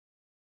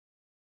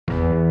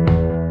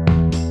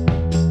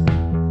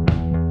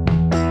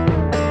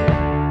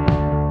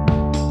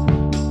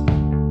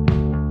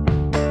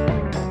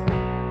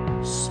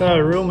So,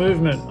 Real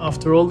Movement,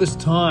 after all this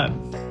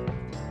time,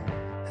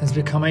 has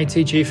become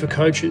ATG for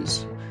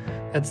Coaches.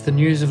 That's the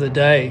news of the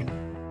day.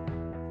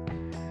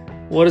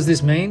 What does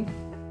this mean?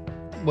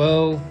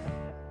 Well,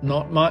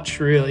 not much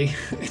really.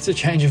 It's a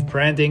change of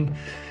branding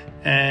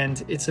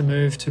and it's a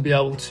move to be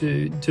able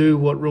to do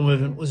what Real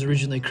Movement was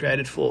originally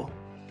created for.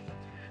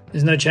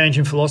 There's no change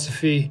in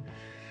philosophy.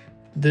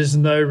 There's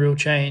no real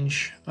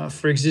change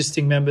for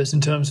existing members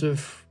in terms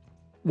of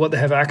what they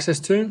have access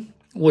to.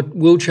 What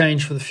will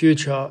change for the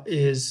future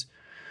is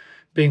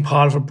being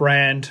part of a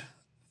brand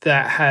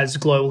that has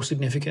global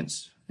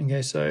significance.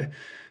 Okay, so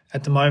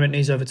at the moment,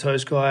 Knees Over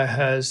Toes Guy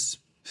has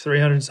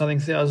 300-something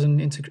thousand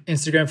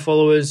Instagram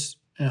followers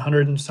and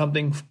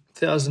 100-something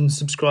thousand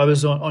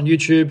subscribers on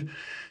YouTube,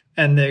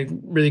 and they're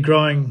really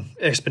growing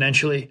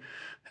exponentially.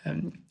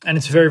 And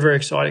it's very, very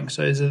exciting.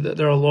 So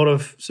there are a lot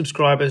of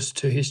subscribers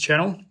to his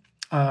channel,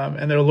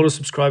 and there are a lot of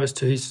subscribers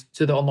to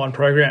the online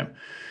program.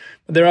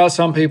 But there are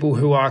some people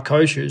who are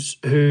coaches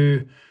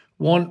who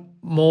want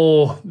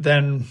more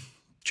than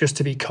just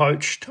to be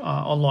coached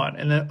online.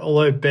 And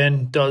although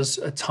Ben does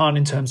a ton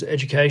in terms of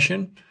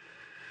education,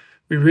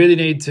 we really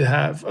need to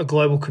have a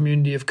global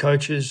community of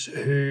coaches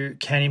who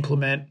can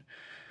implement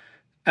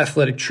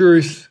athletic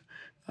truth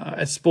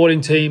at sporting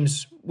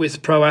teams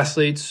with pro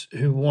athletes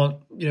who want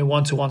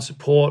one-to-one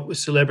support with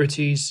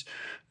celebrities,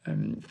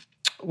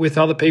 with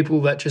other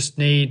people that just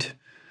need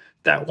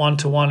that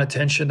one-to-one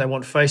attention. They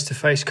want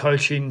face-to-face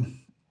coaching,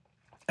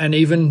 and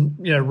even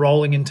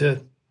rolling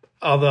into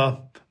other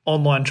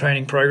online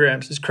training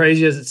programs. As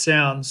crazy as it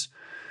sounds,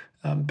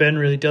 Ben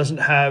really doesn't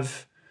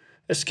have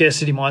a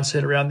scarcity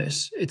mindset around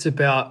this. It's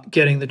about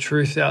getting the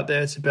truth out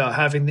there. It's about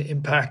having the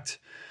impact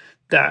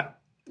that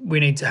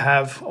we need to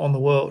have on the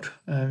world.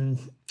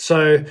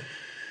 So,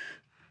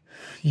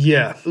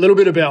 a little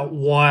bit about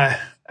why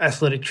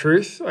athletic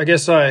truth. I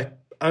guess I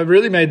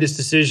really made this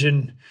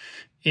decision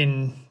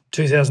in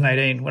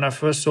 2018. When I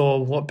first saw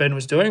what Ben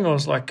was doing, I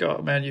was like,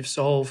 oh man, you've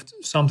solved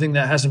something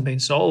that hasn't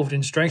been solved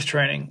in strength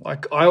training.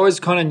 Like, I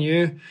always kind of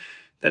knew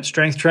that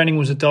strength training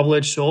was a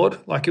double-edged sword,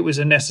 like it was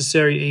a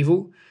necessary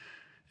evil.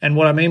 And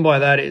what I mean by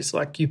that is,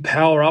 like, you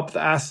power up the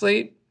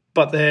athlete,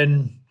 but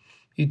then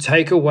you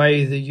take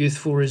away the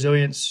youthful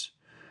resilience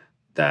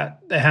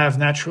that they have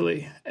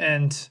naturally.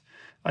 And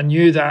I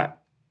knew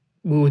that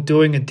we were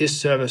doing a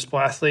disservice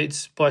by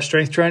athletes by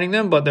strength training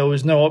them, but there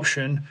was no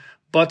option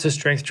but to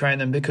strength train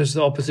them because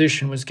the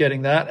opposition was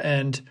getting that.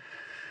 And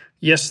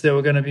yes, there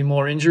were going to be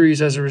more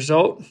injuries as a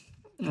result.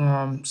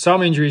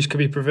 Some injuries could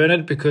be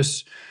prevented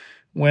because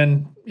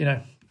when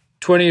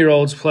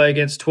 20-year-olds play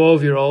against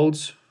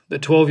 12-year-olds, the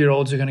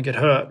 12-year-olds are going to get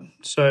hurt.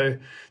 So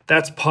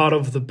that's part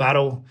of the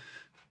battle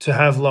to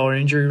have lower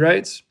injury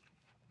rates.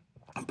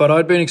 But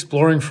I'd been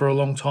exploring for a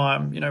long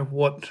time,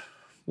 what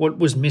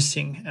was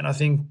missing. And I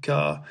think,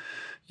 the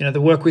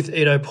work with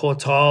Ido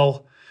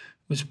Portal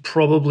was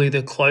probably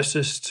the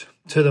closest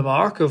to the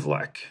mark of,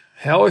 like,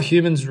 how are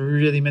humans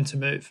really meant to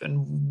move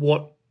and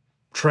what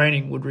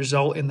training would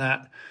result in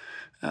that.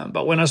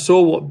 But when I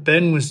saw what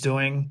Ben was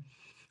doing,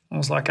 I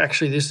was like,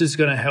 actually, this is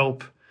going to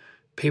help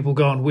people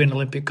go and win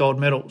Olympic gold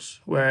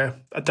medals, where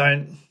I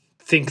don't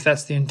think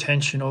that's the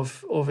intention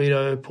of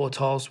Ido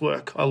Portal's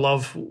work. I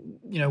love,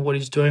 what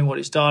he's doing, what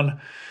he's done.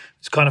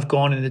 It's kind of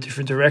gone in a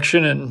different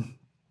direction, and,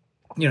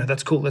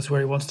 that's cool. That's where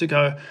he wants to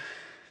go.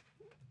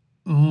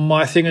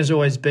 My thing has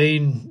always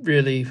been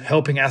really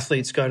helping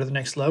athletes go to the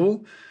next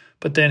level,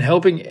 but then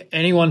helping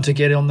anyone to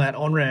get on that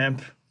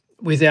on-ramp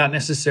without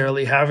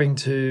necessarily having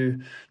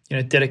to,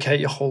 dedicate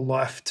your whole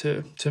life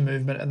to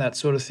movement and that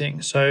sort of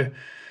thing. So,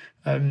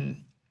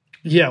 when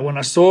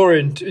I saw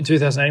in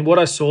 2008, what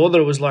I saw that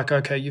it was like,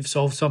 okay, you've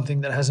solved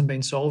something that hasn't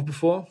been solved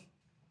before,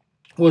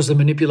 was the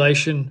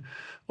manipulation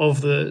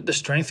of the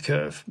strength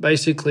curve,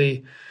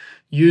 basically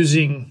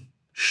using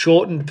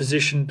shortened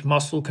positioned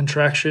muscle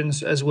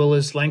contractions as well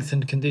as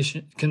lengthened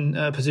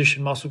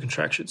position muscle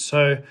contractions.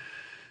 So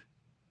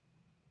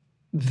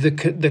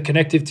the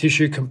connective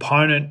tissue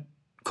component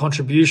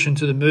contribution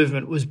to the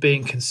movement was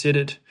being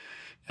considered,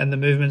 and the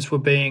movements were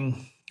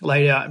being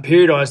laid out and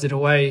periodized in a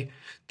way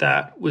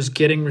that was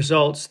getting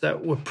results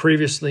that were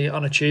previously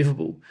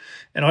unachievable.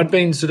 And I'd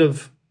been sort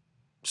of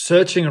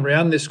searching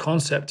around this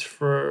concept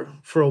for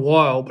a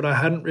while, but I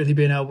hadn't really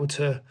been able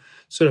to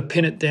sort of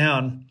pin it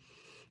down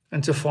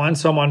and to find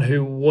someone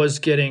who was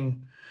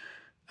getting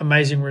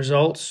amazing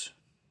results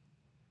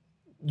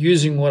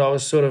using what I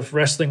was sort of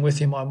wrestling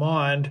with in my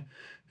mind,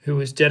 who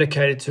was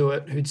dedicated to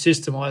it, who'd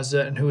systemized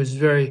it, and who was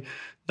very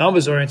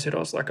numbers oriented. I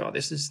was like, oh,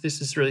 this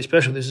is really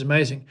special. This is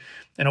amazing.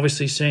 And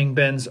obviously seeing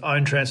Ben's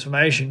own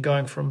transformation,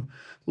 going from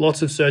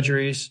lots of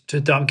surgeries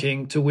to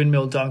dunking, to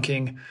windmill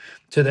dunking,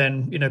 to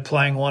then,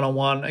 playing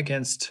one-on-one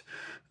against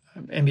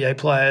NBA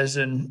players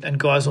and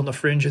guys on the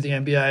fringe of the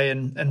NBA,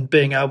 and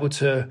being able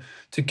to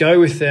go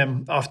with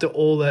them after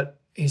all that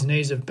his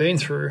knees have been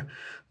through.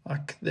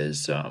 Like,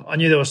 there's, I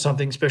knew there was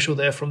something special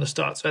there from the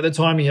start. So at the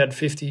time he had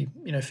 50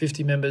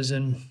 members,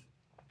 and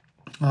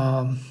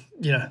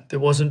there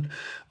wasn't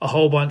a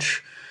whole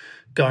bunch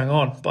going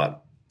on.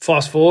 But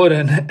fast forward,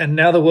 and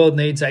now the world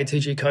needs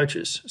ATG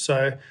coaches.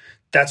 So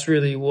that's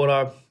really what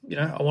I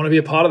want to be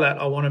a part of that.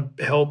 I want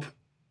to help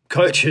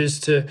coaches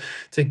to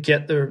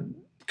get the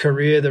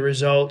career, the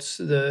results,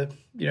 the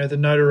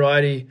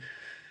notoriety,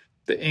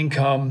 the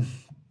income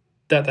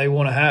that they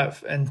want to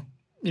have. And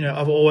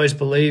I've always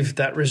believed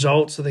that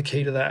results are the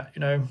key to that.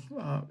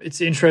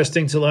 It's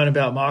interesting to learn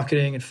about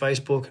marketing and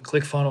Facebook and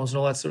ClickFunnels and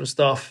all that sort of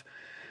stuff,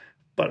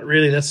 but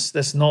really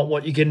that's not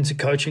what you get into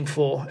coaching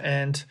for.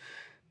 And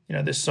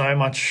there's so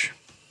much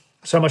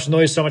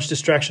noise, so much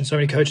distraction, so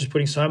many coaches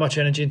putting so much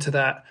energy into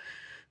that.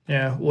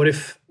 What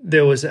if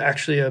there was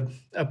actually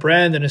a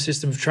brand and a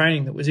system of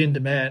training that was in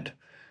demand?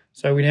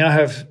 So we now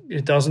have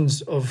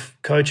dozens of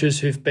coaches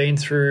who've been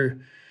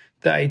through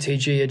the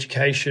ATG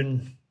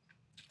education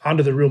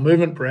under the Real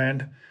Movement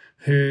brand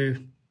who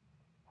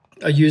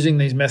are using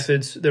these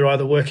methods. They're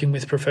either working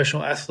with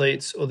professional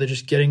athletes or they're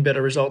just getting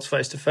better results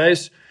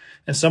face-to-face.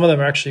 And some of them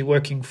are actually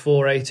working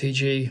for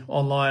ATG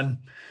online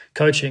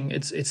coaching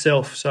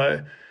itself.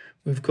 So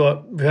we've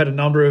had a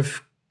number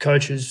of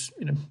coaches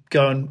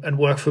go and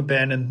work for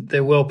Ben, and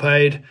they're well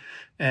paid,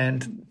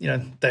 and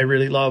they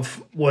really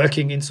love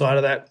working inside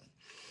of that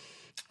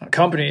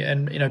company.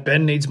 And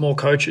Ben needs more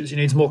coaches. He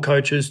needs more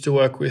coaches to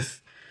work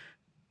with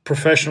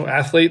professional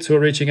athletes who are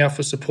reaching out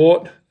for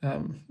support.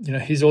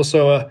 He's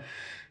also a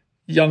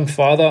young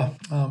father,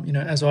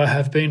 as I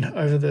have been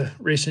over the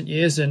recent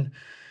years, and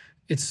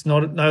it's no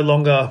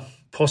longer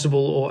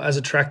possible or as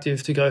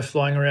attractive to go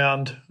flying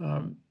around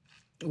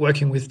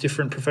working with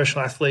different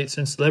professional athletes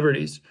and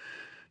celebrities.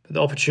 But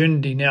the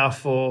opportunity now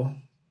for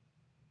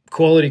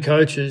quality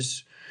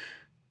coaches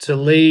to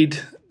lead,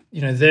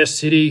 their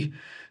city,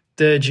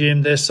 their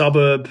gym, their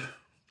suburb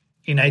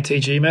in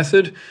ATG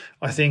method,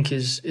 I think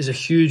is a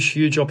huge,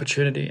 huge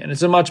opportunity. And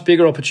it's a much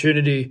bigger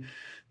opportunity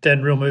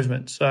than Real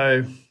Movement.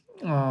 So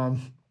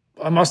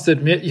I must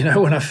admit,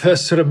 when I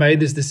first sort of made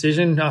this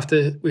decision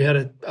after we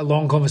had a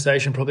long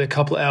conversation, probably a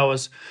couple of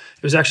hours,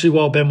 it was actually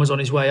while Ben was on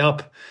his way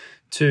up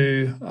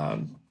to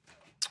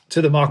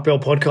the Mark Bell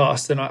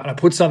podcast. And I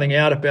put something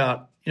out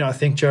about, I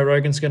think Joe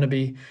Rogan's going to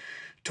be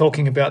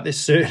talking about this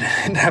soon,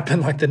 and it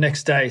happened like the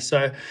next day.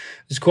 So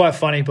it's quite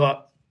funny,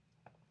 but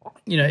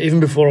even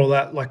before all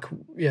that,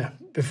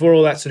 before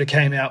all that sort of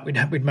came out,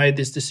 we'd made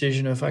this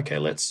decision of, okay,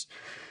 let's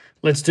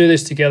do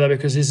this together,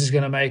 because this is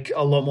going to make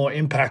a lot more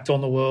impact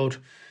on the world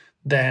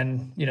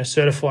than,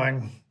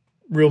 certifying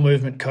Real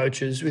Movement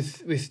coaches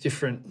with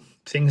different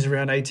things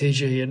around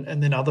ATG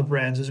and then other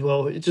brands as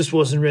well. It just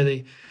wasn't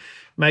really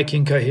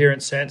making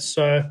coherent sense.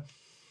 So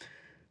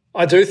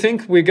I do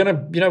think we're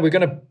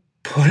gonna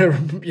put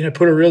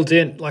a real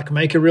dent,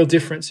 make a real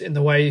difference in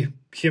the way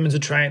humans are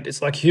trained.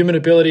 It's like human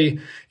ability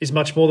is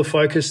much more the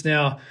focus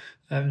now.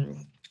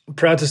 I'm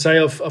proud to say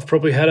I've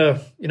probably had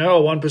a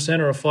 1%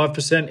 or a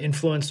 5%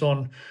 influence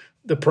on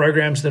the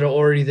programs that are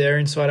already there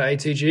inside of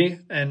ATG,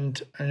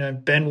 and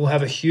Ben will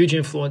have a huge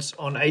influence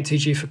on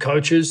ATG for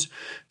Coaches.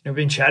 We've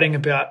been chatting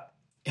about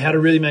how to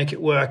really make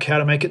it work, how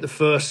to make it the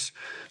first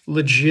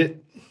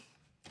legit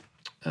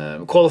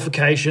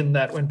qualification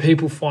that when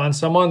people find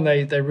someone,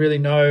 they really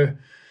know.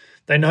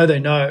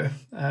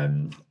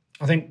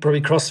 I think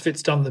probably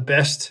CrossFit's done the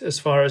best as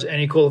far as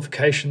any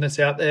qualification that's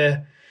out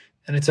there,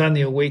 and it's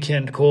only a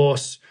weekend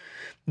course.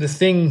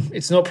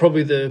 It's not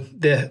probably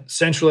the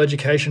central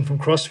education from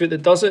CrossFit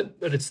that does it,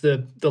 but it's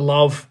the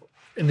love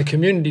in the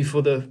community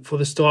for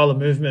the style of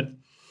movement.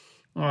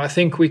 I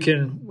think we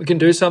can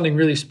do something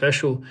really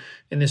special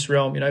in this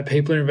realm.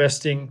 People are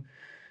investing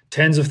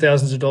tens of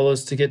thousands of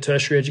dollars to get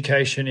tertiary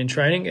education in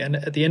training, and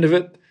at the end of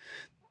it,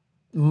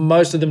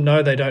 most of them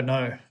know they don't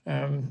know,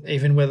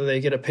 even whether they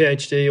get a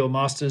PhD or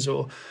master's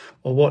or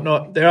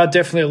whatnot. There are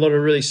definitely a lot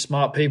of really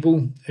smart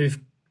people who've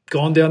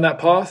gone down that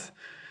path,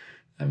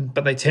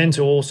 but they tend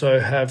to also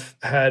have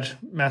had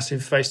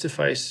massive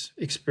face-to-face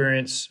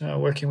experience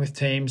working with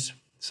teams,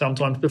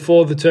 sometimes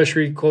before the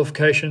tertiary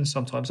qualification,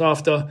 sometimes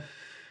after,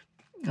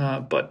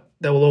 but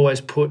they will always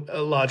put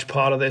a large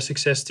part of their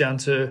success down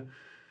to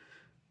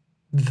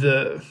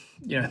their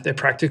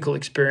practical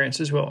experience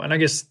as well. And I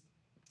guess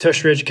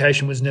tertiary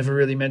education was never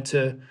really meant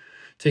to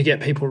get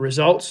people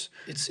results.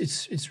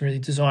 It's really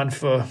designed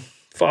for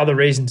other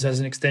reasons, as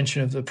an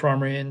extension of the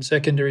primary and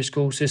secondary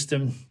school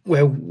system,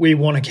 where we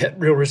want to get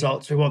real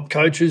results. We want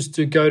coaches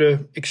to go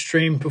to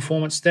extreme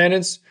performance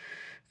standards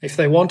if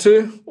they want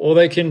to, or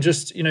they can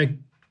just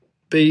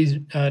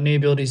be Knee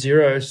Ability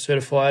Zero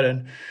certified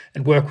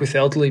and work with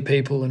elderly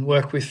people and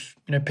work with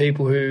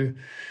people who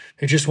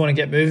just want to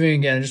get moving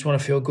again and just want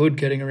to feel good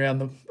getting around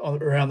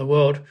the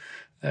world.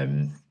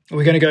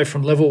 We're going to go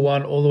from level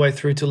 1 all the way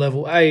through to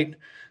level 8.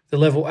 The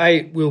level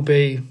 8 will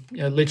be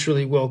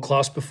literally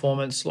world-class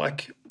performance,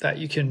 like that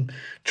you can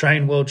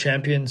train world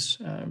champions.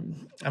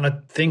 And I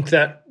think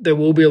that there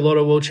will be a lot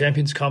of world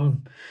champions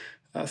come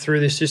through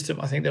this system.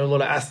 I think there are a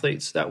lot of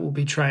athletes that will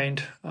be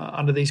trained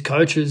under these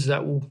coaches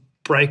that will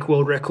break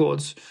world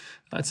records.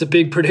 It's a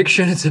big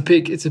prediction. It's a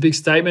big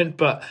statement,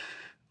 but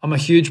I'm a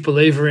huge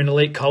believer in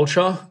elite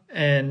culture.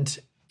 And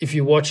if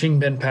you're watching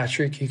Ben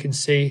Patrick, you can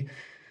see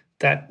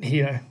that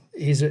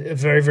he's a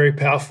very, very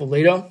powerful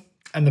leader,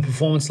 and the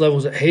performance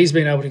levels that he's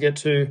been able to get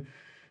to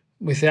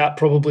without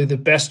probably the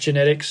best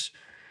genetics,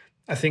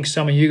 I think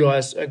some of you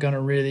guys are going to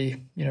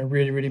really,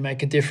 really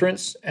make a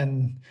difference.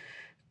 And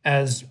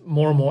as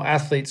more and more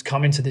athletes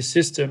come into this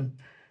system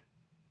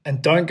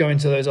and don't go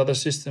into those other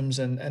systems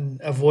and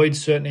avoid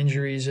certain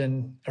injuries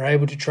and are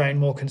able to train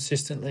more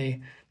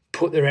consistently,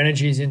 put their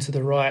energies into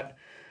the right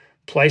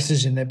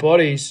places in their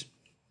bodies,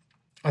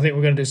 I think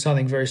we're going to do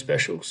something very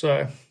special.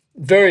 So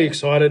very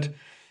excited.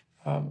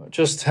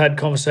 Just had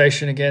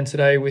conversation again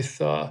today with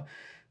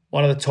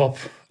one of the top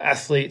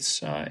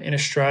athletes in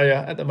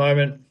Australia at the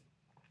moment,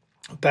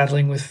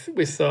 battling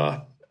with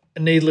a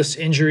needless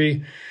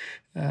injury.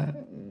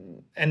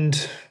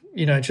 And,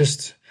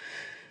 just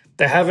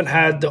they haven't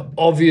had the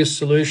obvious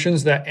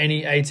solutions that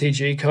any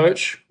ATG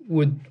coach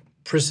would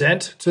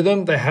present to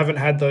them. They haven't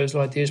had those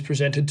ideas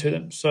presented to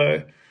them.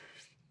 So,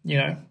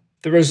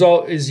 the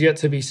result is yet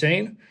to be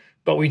seen,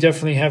 but we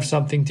definitely have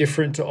something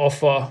different to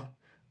offer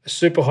a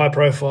super high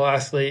profile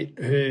athlete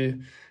who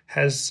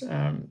has,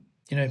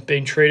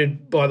 been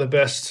treated by the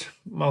best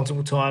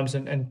multiple times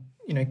and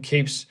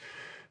keeps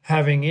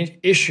having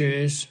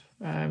issues.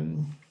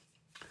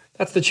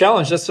 That's the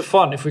challenge. That's the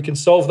fun. If we can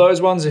solve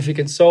those ones, if you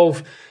can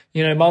solve,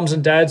 mums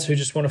and dads who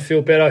just want to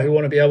feel better, who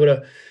want to be able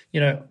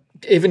to,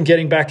 even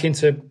getting back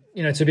into,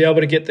 to be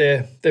able to get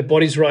their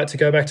bodies right, to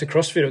go back to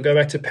CrossFit or go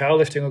back to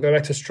powerlifting or go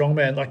back to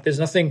strongman. Like, there's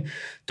nothing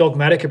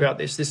dogmatic about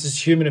this. This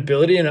is human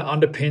ability, and it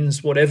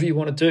underpins whatever you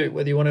want to do,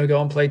 whether you want to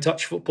go and play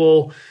touch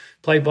football,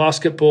 play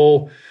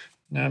basketball,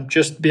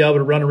 just be able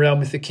to run around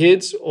with the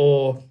kids,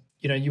 or,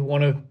 you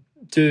want to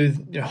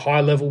do high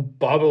level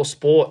barbell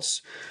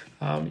sports.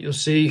 You'll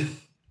see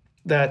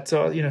that,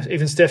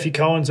 even Steffi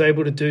Cohen's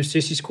able to do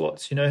sissy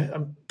squats.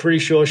 I'm pretty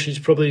sure she's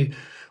probably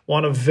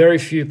one of very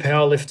few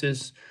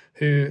powerlifters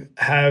who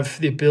have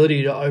the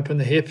ability to open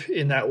the hip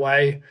in that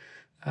way.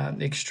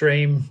 The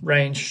extreme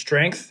range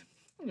strength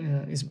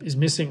is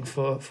missing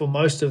for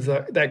most of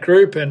that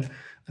group. And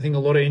I think a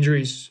lot of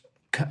injuries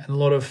and a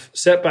lot of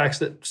setbacks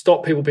that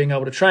stop people being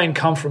able to train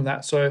come from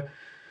that. So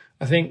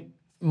I think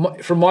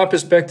from my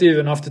perspective,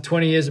 and after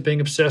 20 years of being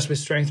obsessed with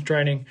strength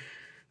training,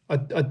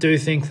 I do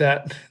think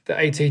that the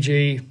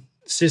ATG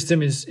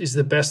system is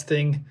the best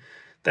thing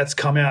that's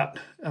come out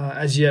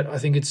as yet. I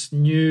think it's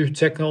new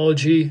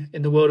technology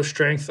in the world of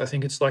strength. I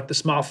think it's like the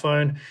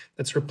smartphone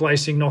that's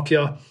replacing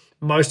Nokia.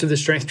 Most of the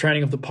strength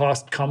training of the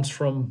past comes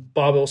from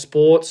barbell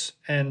sports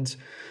and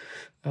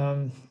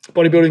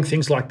bodybuilding,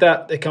 things like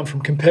that. They come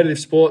from competitive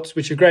sports,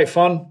 which are great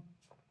fun,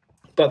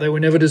 but they were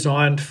never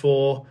designed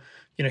for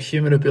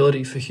human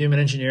ability, for human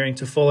engineering,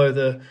 to follow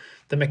the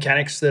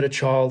mechanics that a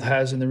child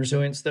has and the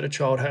resilience that a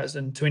child has,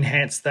 and to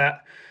enhance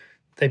that.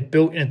 They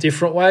built in a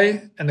different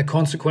way, and the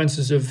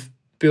consequences of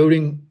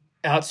building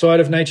outside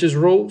of nature's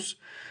rules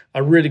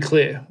are really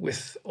clear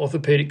with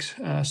orthopedic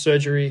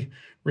surgery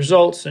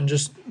results and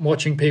just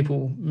watching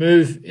people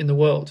move in the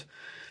world.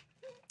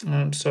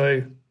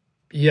 So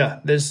yeah,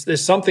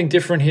 there's something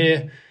different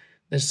here.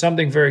 There's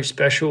something very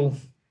special.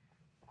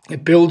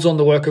 It builds on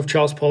the work of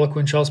Charles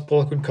Poliquin. Charles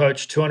Poliquin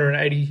coached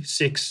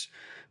 286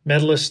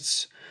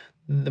 medalists,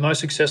 the most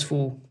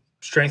successful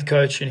strength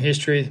coach in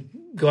history.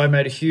 Guy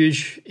made a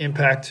huge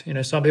impact.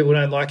 Some people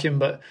don't like him,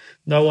 but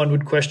no one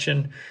would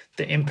question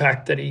the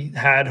impact that he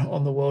had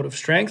on the world of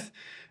strength.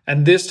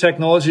 And this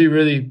technology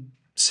really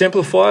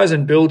simplifies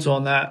and builds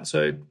on that.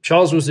 So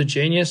Charles was a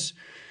genius.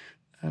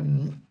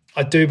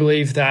 I do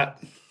believe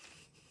that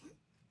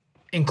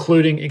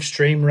including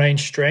extreme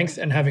range strength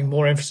and having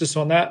more emphasis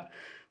on that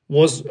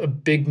was a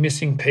big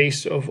missing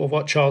piece of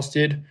what Charles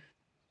did.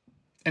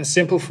 And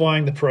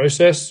simplifying the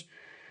process,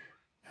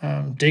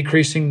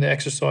 decreasing the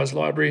exercise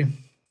library,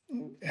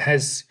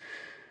 has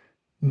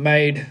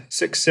made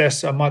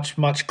success a much,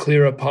 much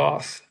clearer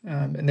path.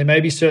 And there may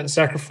be certain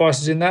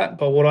sacrifices in that,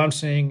 but what I'm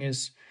seeing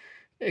is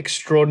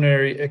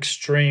extraordinary,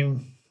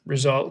 extreme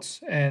results.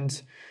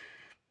 And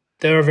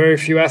there are very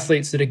few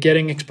athletes that are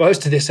getting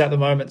exposed to this at the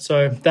moment.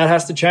 So that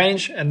has to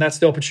change, and that's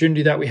the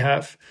opportunity that we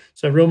have.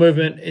 So Real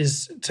Movement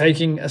is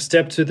taking a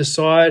step to the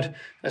side,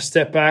 a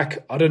step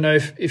back. I don't know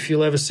if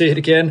you'll ever see it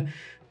again,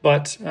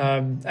 but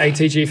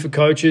ATG for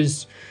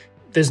Coaches,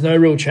 there's no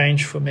real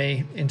change for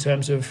me in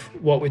terms of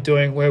what we're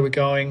doing, where we're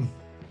going.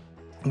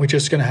 We're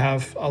just going to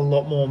have a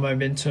lot more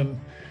momentum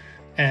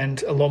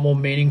and a lot more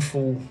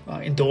meaningful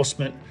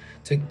endorsement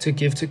to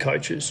give to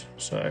coaches.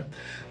 So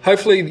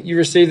hopefully you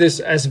receive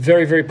this as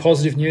very, very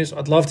positive news.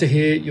 I'd love to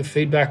hear your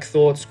feedback,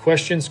 thoughts,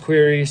 questions,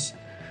 queries.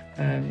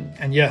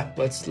 And yeah,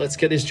 let's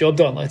get this job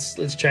done.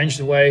 Let's change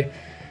the way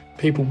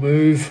people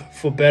move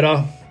for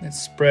better.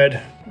 Let's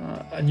spread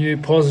a new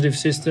positive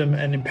system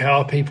and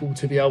empower people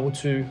to be able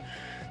to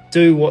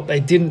do what they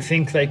didn't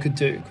think they could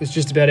do, because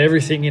just about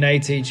everything in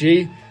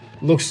ATG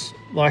looks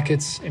like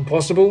it's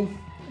impossible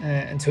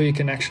until you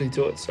can actually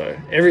do it. So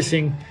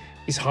everything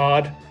is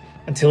hard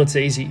until it's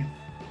easy.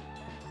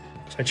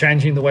 So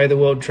changing the way the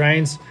world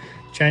trains,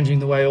 changing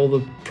the way all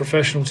the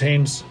professional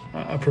teams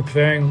are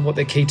preparing, what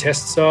their key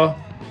tests are,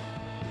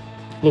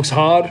 looks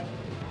hard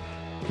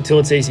until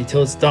it's easy,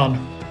 till it's done.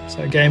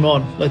 So game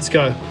on, let's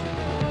go.